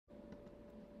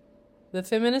The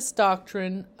Feminist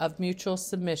Doctrine of Mutual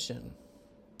Submission.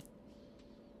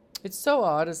 It's so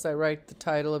odd as I write the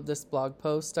title of this blog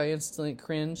post, I instantly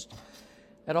cringed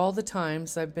at all the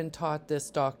times I've been taught this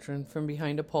doctrine from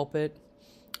behind a pulpit,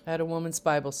 at a woman's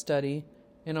Bible study,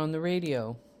 and on the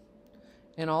radio.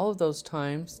 And all of those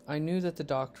times, I knew that the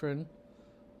doctrine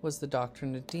was the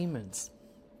doctrine of demons.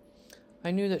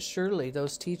 I knew that surely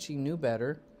those teaching knew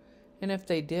better, and if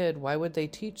they did, why would they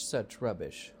teach such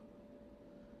rubbish?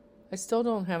 I still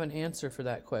don't have an answer for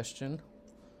that question.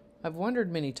 I've wondered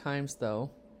many times,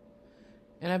 though,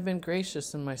 and I've been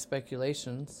gracious in my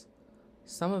speculations.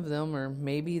 Some of them are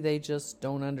maybe they just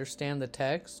don't understand the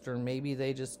text, or maybe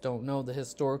they just don't know the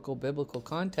historical biblical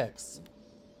context.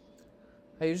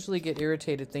 I usually get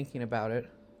irritated thinking about it,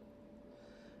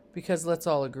 because let's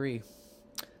all agree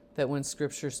that when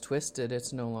Scripture's twisted,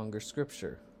 it's no longer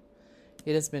Scripture.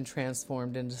 It has been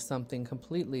transformed into something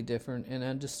completely different and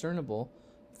undiscernible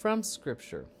from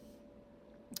Scripture.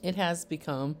 It has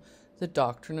become the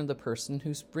doctrine of the person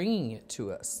who's bringing it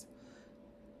to us.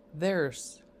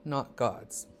 Theirs, not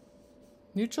God's.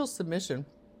 Mutual submission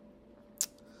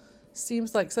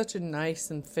seems like such a nice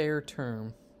and fair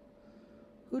term.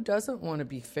 Who doesn't want to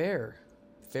be fair?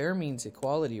 Fair means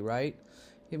equality, right?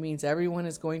 It means everyone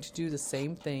is going to do the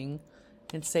same thing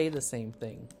and say the same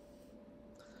thing.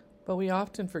 But we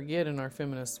often forget in our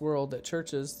feminist world that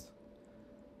churches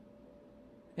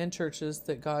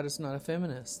that God is not a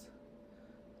feminist.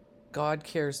 God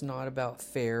cares not about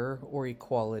fair or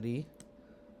equality.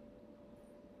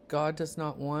 God does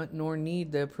not want nor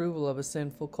need the approval of a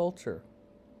sinful culture.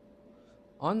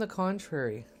 On the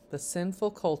contrary, the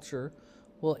sinful culture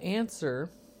will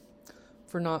answer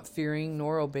for not fearing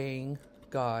nor obeying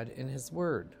God and His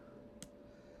Word.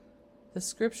 The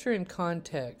scripture in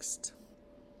context,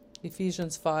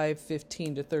 Ephesians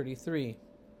 5:15-33.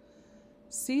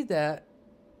 See that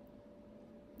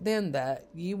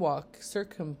ye walk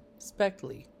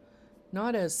circumspectly,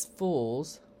 not as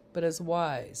fools, but as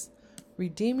wise,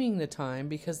 redeeming the time,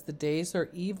 because the days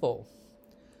are evil.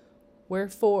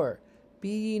 Wherefore, be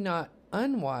ye not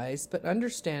unwise, but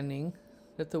understanding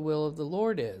that the will of the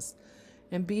Lord is.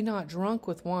 And be not drunk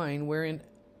with wine, wherein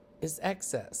is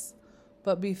excess,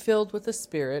 but be filled with the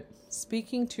Spirit,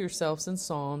 speaking to yourselves in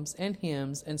psalms and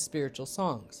hymns and spiritual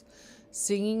songs,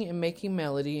 singing and making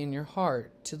melody in your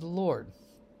heart to the Lord,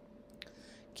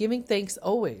 giving thanks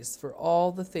always for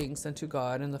all the things unto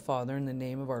God and the Father in the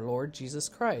name of our Lord Jesus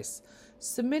Christ,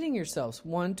 submitting yourselves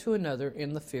one to another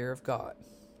in the fear of God.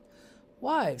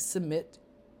 Wives, submit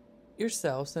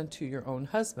yourselves unto your own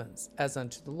husbands, as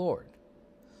unto the Lord.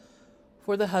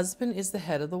 For the husband is the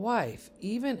head of the wife,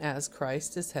 even as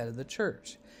Christ is head of the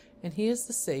church, and he is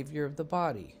the Savior of the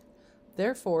body.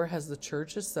 Therefore, as the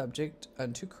church is subject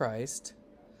unto Christ,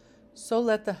 so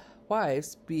let the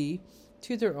wives be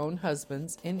to their own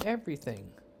husbands in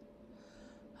everything.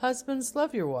 Husbands,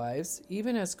 love your wives,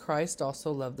 even as Christ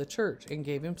also loved the church, and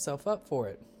gave himself up for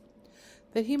it,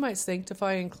 that he might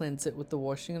sanctify and cleanse it with the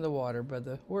washing of the water by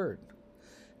the word,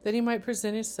 that he might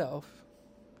present himself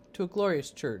to a glorious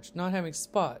church, not having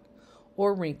spot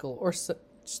or wrinkle or such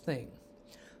thing,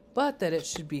 but that it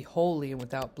should be holy and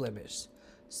without blemish.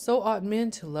 So ought men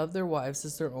to love their wives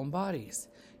as their own bodies.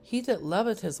 He that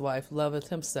loveth his wife loveth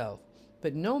himself.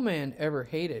 But no man ever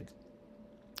hated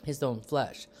his own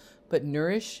flesh, but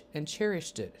nourished and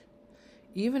cherished it,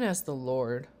 even as the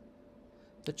Lord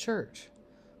the church.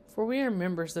 For we are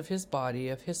members of his body,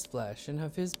 of his flesh, and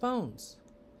of his bones.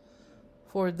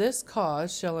 For this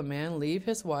cause shall a man leave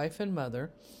his wife and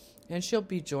mother, and shall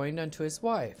be joined unto his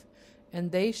wife,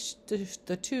 and they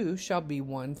the two shall be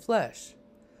one flesh.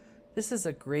 This is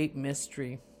a great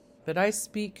mystery, but I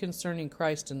speak concerning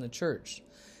Christ and the church.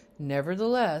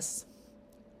 Nevertheless,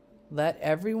 let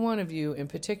every one of you in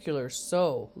particular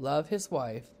so love his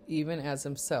wife, even as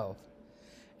himself,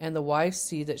 and the wife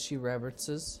see that she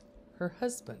reverences her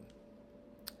husband.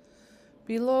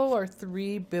 Below are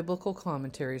 3 biblical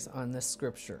commentaries on this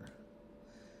scripture.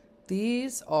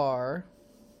 These are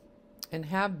and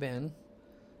have been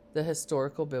the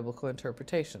historical biblical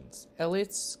interpretations.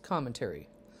 Eliot's commentary: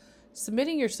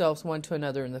 submitting yourselves one to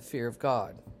another in the fear of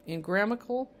God. In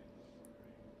grammatical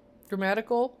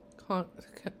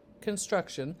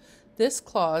construction, this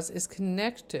clause is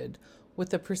connected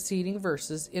with the preceding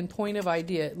verses. In point of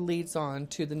idea, it leads on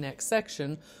to the next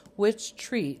section, which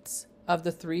treats of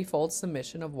the threefold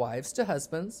submission of wives to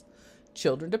husbands,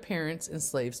 children to parents, and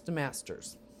slaves to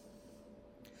masters.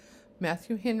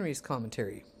 Matthew Henry's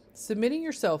commentary: submitting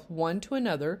yourself one to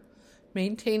another,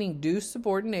 maintaining due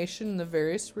subordination in the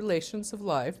various relations of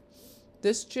life.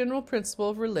 This general principle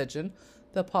of religion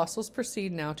the apostles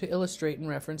proceed now to illustrate in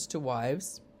reference to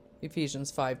wives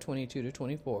Ephesians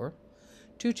 5:22-24,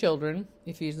 to children,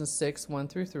 Ephesians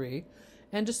 6:1-3,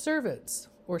 and to servants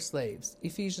or slaves,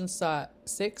 Ephesians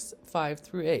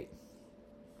 6:5-8.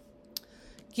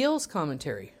 Gill's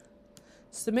commentary.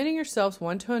 Submitting yourselves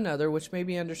one to another, which may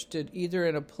be understood either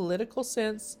in a political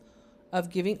sense of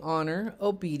giving honor,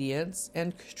 obedience,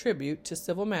 and tribute to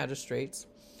civil magistrates,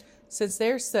 since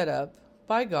they are set up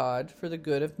by God for the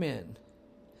good of men,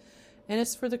 and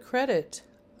it's for the credit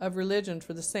of religion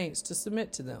for the saints to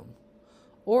submit to them,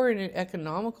 or in an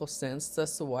economical sense,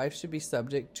 thus the wife should be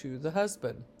subject to the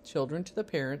husband, children to the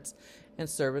parents, and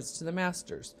servants to the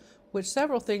masters, which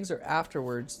several things are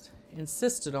afterwards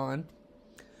insisted on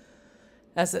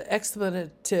as an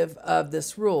expletive of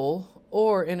this rule,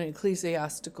 or in an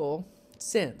ecclesiastical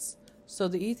sense. So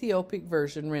the Ethiopic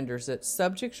version renders it,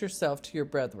 subject yourself to your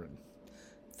brethren.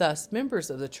 Thus, members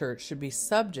of the church should be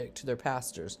subject to their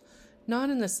pastors, not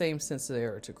in the same sense that they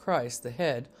are to Christ, the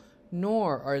head,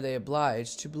 nor are they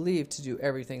obliged to believe to do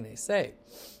everything they say,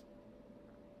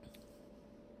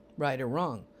 right or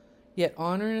wrong. Yet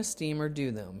honor and esteem are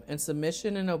due them, and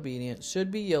submission and obedience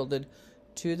should be yielded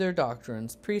to their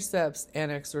doctrines, precepts,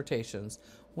 and exhortations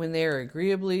when they are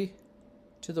agreeably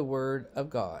to the word of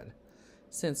God,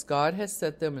 since God has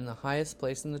set them in the highest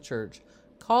place in the church,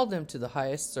 called them to the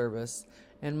highest service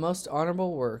and most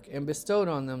honorable work, and bestowed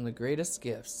on them the greatest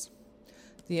gifts.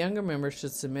 The younger members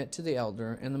should submit to the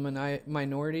elder, and the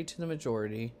minority to the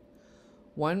majority.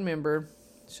 One member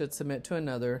should submit to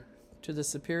another, to the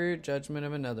superior judgment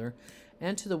of another,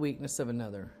 and to the weakness of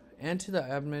another, and to the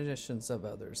admonitions of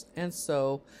others, and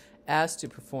so as to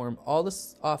perform all the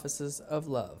offices of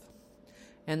love,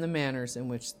 and the manners in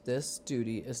which this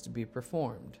duty is to be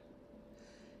performed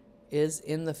is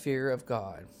in the fear of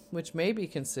God, which may be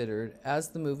considered as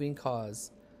the moving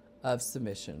cause of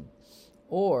submission,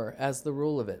 or as the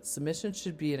rule of it. Submission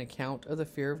should be an account of the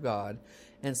fear of God,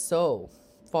 and so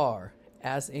far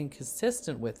as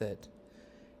inconsistent with it.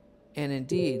 And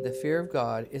indeed, the fear of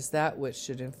God is that which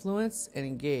should influence and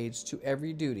engage to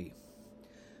every duty,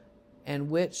 and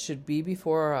which should be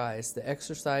before our eyes the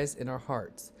exercise in our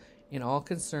hearts, in all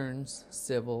concerns,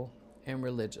 civil and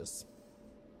religious.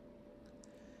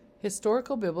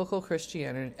 Historical biblical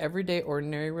Christianity and everyday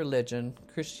ordinary religion,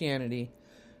 Christianity,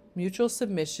 mutual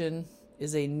submission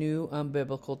is a new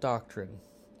unbiblical doctrine,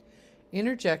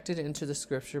 interjected into the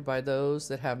scripture by those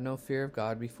that have no fear of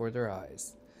God before their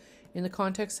eyes. In the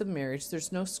context of marriage,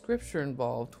 there's no scripture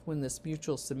involved when this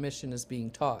mutual submission is being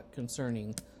taught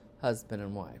concerning husband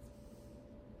and wife.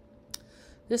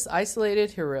 This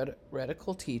isolated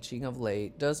heretical teaching of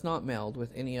late does not meld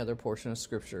with any other portion of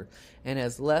scripture and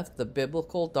has left the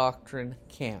biblical doctrine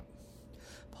camp.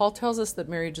 Paul tells us that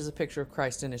marriage is a picture of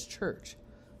Christ and his church,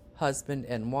 husband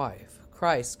and wife,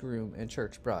 Christ, groom, and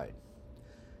church bride.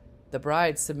 The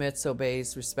bride submits,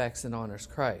 obeys, respects, and honors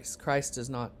Christ. Christ does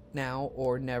not now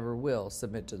or never will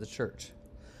submit to the church.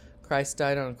 Christ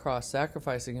died on a cross,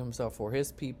 sacrificing himself for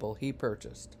his people he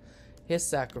purchased. His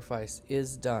sacrifice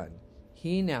is done.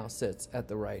 He now sits at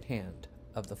the right hand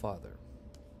of the Father.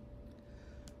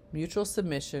 Mutual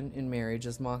submission in marriage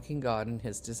is mocking God and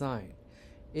his design.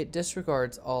 It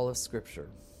disregards all of Scripture.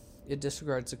 It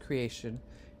disregards the creation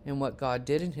and what God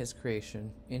did in his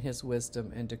creation, in his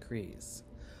wisdom and decrees.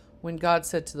 When God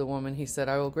said to the woman, he said,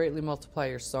 I will greatly multiply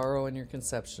your sorrow and your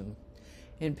conception.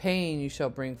 In pain you shall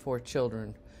bring forth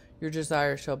children. Your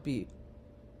desire shall be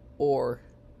or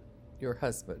your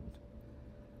husband,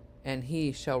 and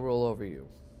he shall rule over you.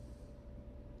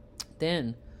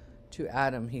 Then to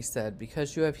Adam he said,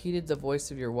 because you have heeded the voice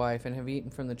of your wife, and have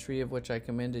eaten from the tree of which I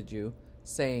commanded you,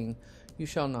 saying, you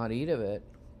shall not eat of it.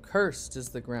 Cursed is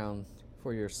the ground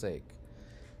for your sake.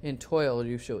 In toil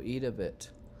you shall eat of it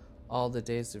all the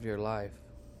days of your life.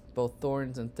 Both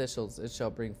thorns and thistles it shall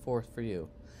bring forth for you,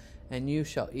 and you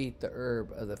shall eat the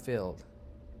herb of the field.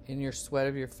 In your sweat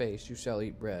of your face you shall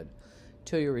eat bread,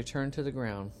 till you return to the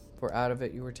ground, for out of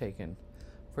it you were taken.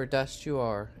 For dust you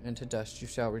are, and to dust you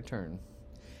shall return.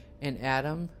 And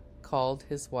Adam called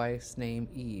his wife's name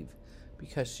Eve,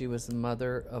 because she was the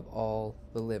mother of all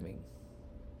the living.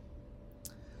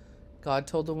 God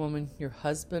told the woman, your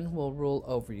husband will rule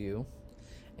over you.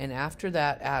 And after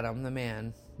that, Adam, the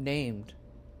man, named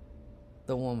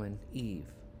the woman Eve.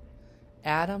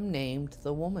 Adam named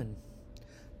the woman.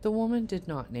 The woman did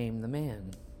not name the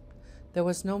man. There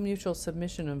was no mutual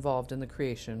submission involved in the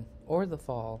creation or the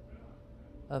fall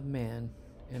of man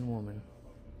and woman.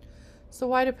 So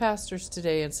why do pastors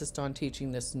today insist on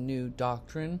teaching this new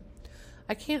doctrine?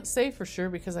 I can't say for sure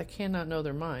because I cannot know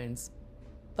their minds,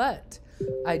 but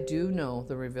I do know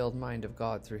the revealed mind of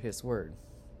God through his word.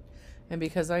 And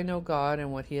because I know God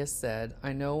and what he has said,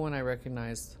 I know when I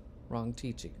recognize wrong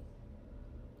teaching.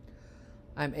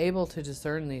 I'm able to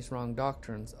discern these wrong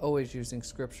doctrines, always using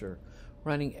Scripture,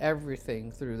 running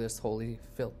everything through this holy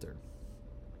filter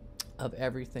of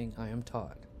everything I am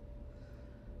taught.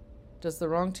 Does the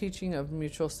wrong teaching of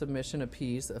mutual submission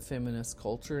appease a feminist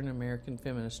culture in American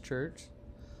Feminist Church?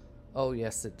 Oh,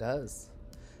 yes, it does.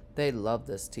 They love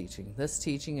this teaching. This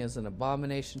teaching is an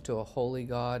abomination to a holy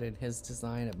God and his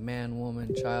design of man,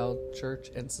 woman, child, church,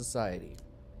 and society.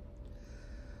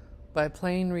 By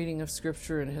plain reading of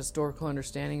Scripture and historical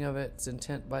understanding of its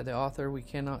intent by the author, we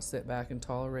cannot sit back and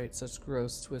tolerate such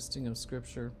gross twisting of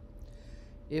Scripture.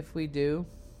 If we do,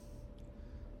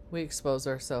 we expose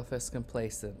ourselves as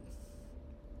complacent,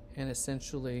 and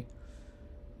essentially,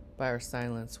 by our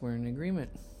silence, we're in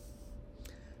agreement.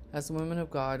 As women of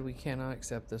God, we cannot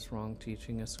accept this wrong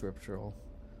teaching as scriptural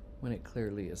when it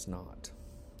clearly is not.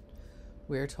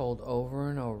 We are told over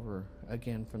and over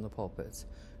again from the pulpits,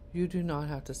 you do not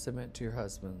have to submit to your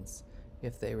husbands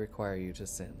if they require you to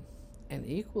sin. And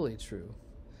equally true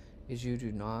is you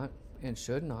do not and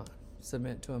should not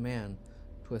submit to a man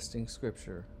twisting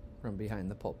Scripture from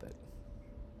behind the pulpit.